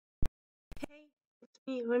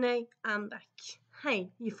me, Renee. I'm back. Hey,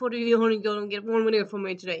 you thought you were only going to get one video from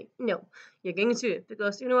me today? No, you're going to,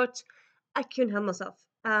 because you know what? I couldn't help myself.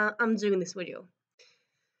 I'm doing this video.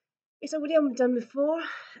 It's a video I've done before,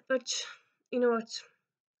 but you know what?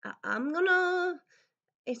 I'm gonna.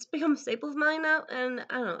 It's become a staple of mine now, and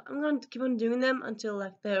I don't know. I'm gonna keep on doing them until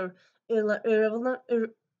like they're irrelevant.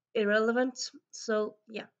 So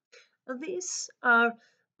yeah, these are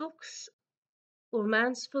books,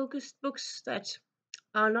 romance-focused books that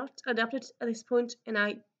are not adapted at this point, and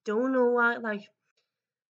I don't know why. Like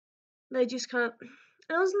they just kind of,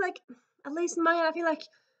 and I was like, at least in my head, I feel like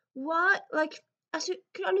why, like I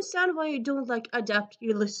could understand why you don't like adapt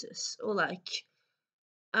Ulysses or like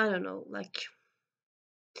I don't know, like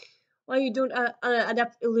why you don't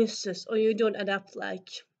adapt Ulysses or you don't adapt like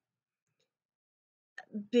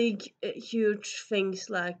big, huge things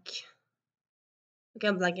like. Okay,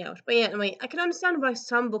 I'm blanking out, but yeah, anyway, I can understand why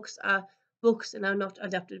some books are books and are not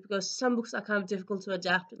adapted because some books are kind of difficult to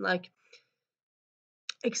adapt and like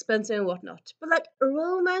expensive and whatnot. But like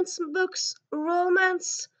romance books,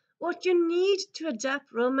 romance, what you need to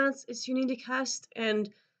adapt romance is you need a cast and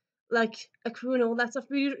like a crew and all that stuff.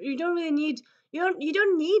 But you don't really need you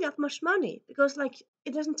don't need that much money because like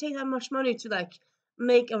it doesn't take that much money to like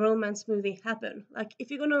make a romance movie happen. Like if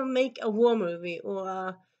you're gonna make a war movie or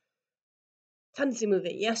a fantasy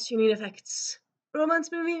movie, yes, you need effects. Romance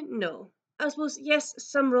movie, no. I suppose yes,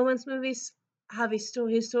 some romance movies have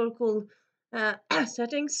historical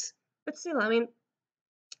settings, but still, I mean,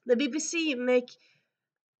 the BBC make.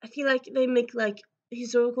 I feel like they make like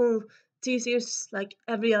historical TV series like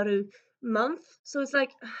every other month, so it's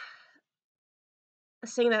like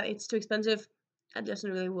saying that it's too expensive. That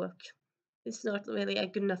doesn't really work. It's not really a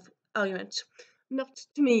good enough argument. Not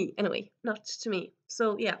to me, anyway. Not to me.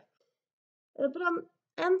 So yeah. But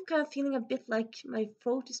I'm kind of feeling a bit like my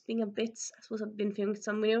throat is being a bit. I suppose I've been filming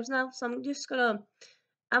some videos now, so I'm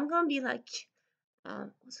gonna be like,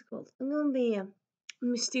 what's it called? I'm gonna be not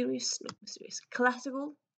mysterious,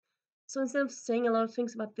 classical. So instead of saying a lot of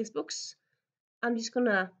things about these books, I'm just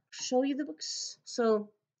gonna show you the books.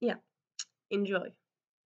 So yeah, enjoy.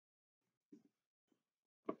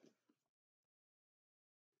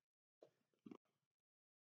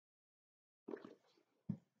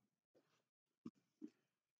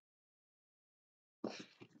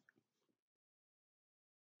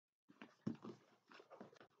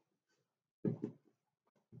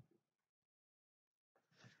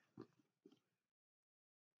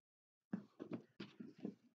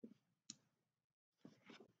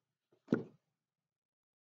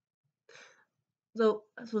 So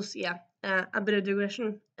I suppose yeah, a bit of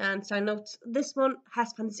digression and side note. This one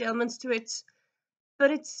has fantasy elements to it,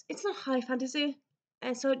 but it's not high fantasy,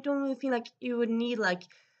 and so I don't really feel like you would need like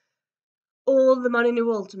all the money in the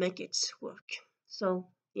world to make it work. So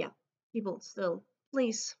yeah, people still,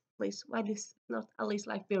 please, why this not at least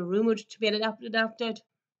like being rumored to be adapted?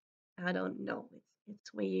 I don't know.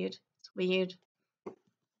 It's weird. It's weird.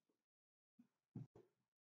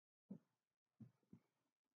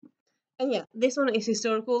 And yeah, this one is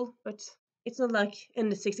historical, but it's not like in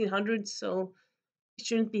the 1600s, so it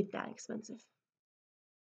shouldn't be that expensive.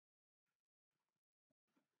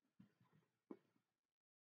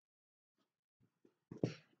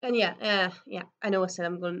 And yeah, yeah, I know I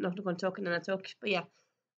said not going to talk and then I talk, but yeah,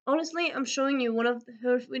 honestly, I'm showing you one of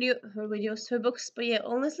her books. But yeah,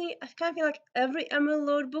 honestly, I kind of feel like every Emerald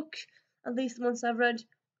Lord book, at least the ones I've read,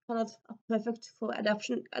 kind of are perfect for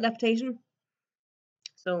adaptation.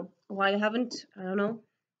 So why I haven't, I don't know.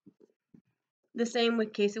 The same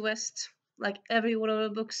with Casey West. Like every one of her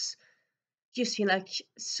books, just feel like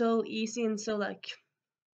so easy and so like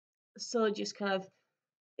so just kind of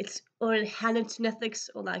it's already handed to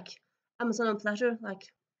Netflix or like Amazon on platter. Like,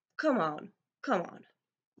 come on, come on.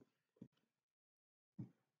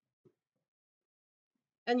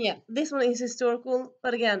 And yeah, this one is historical,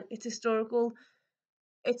 but again, it's historical.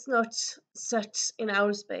 It's not set in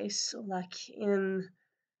our space or like in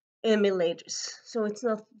the Middle Ages, so it's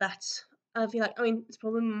not that. I feel like I mean it's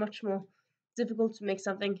probably much more difficult to make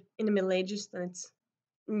something in the Middle Ages than it's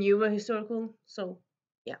newer historical. So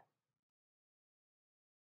yeah,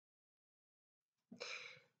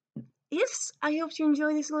 yes, I hope you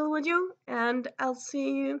enjoy this little video, and I'll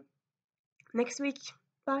see you next week.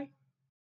 Bye.